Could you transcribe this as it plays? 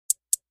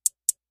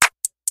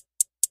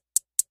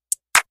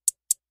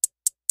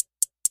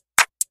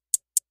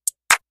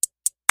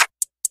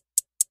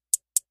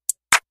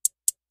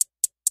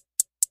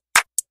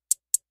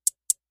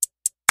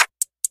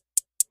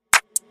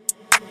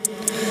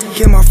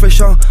Get my fresh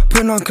on,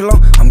 putting on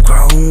cologne. I'm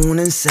grown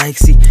and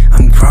sexy,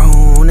 I'm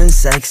grown and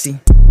sexy.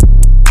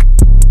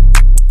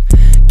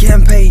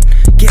 Getting paid,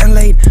 getting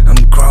laid, I'm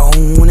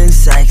grown and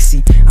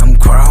sexy, I'm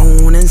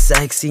grown and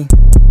sexy.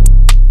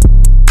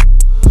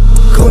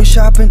 Going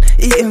shopping,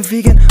 eating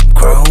vegan, I'm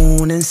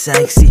grown and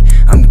sexy,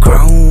 I'm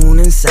grown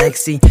and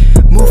sexy.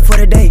 Move for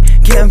the day,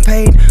 getting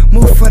paid,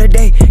 move for the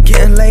day,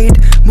 getting laid,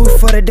 move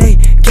for the day,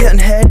 getting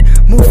head,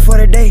 move for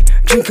the day,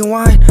 drinking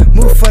wine,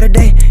 move for the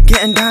day,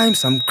 getting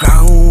dimes. I'm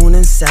grown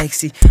and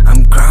sexy,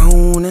 I'm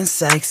grown and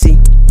sexy.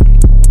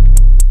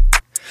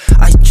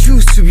 I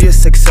choose to be a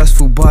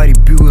successful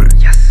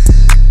bodybuilder. Yes.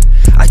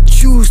 I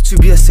choose to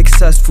be a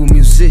successful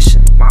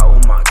musician. Oh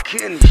my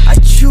goodness. I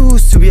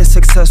choose to be a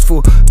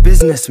successful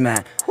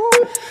businessman.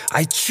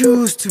 I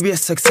choose to be a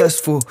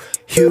successful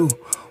human.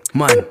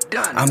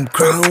 I'm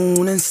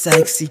grown and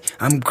sexy,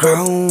 I'm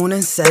grown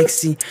and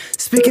sexy.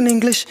 Speaking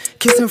English,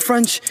 kissing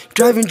French,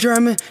 driving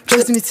German,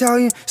 dressing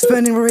Italian,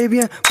 spending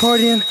Arabian,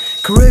 partying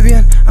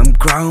Caribbean. I'm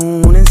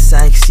grown and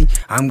sexy,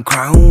 I'm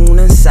grown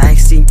and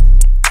sexy.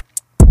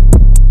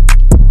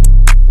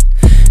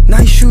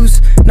 Nice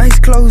shoes, nice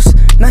clothes,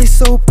 nice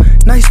soap,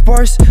 nice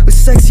bars with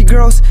sexy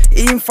girls,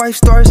 eating 5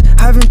 stars,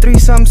 having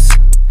threesomes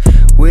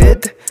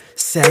with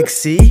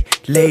sexy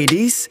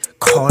ladies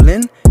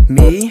calling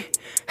me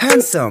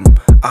handsome.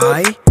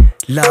 I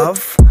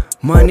love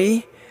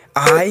money,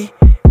 I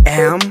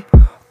am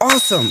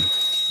awesome.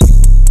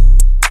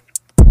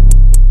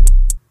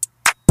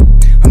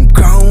 I'm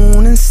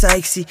grown and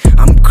sexy,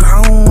 I'm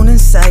grown and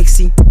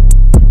sexy.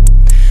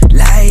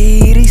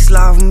 Ladies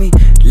love me,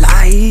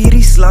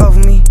 ladies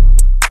love me.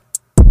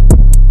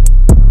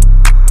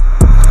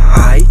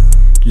 I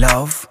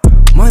love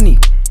money,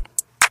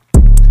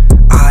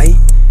 I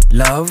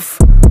love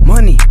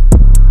money,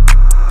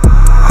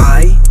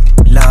 I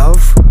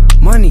love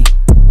money,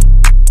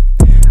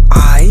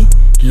 I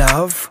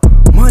love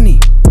money,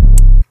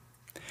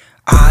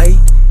 I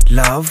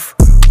love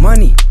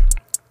money,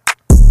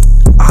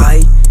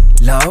 I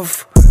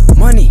love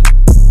money,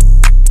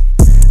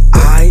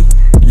 I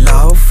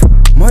love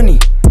money,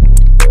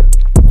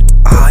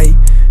 I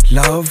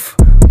love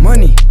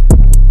money,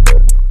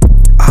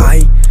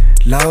 I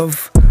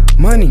love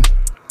money,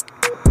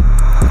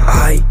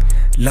 I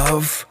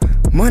love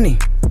money.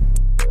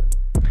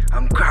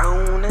 I'm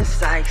grown and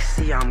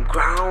sexy, I'm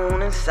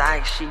grown and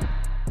sexy.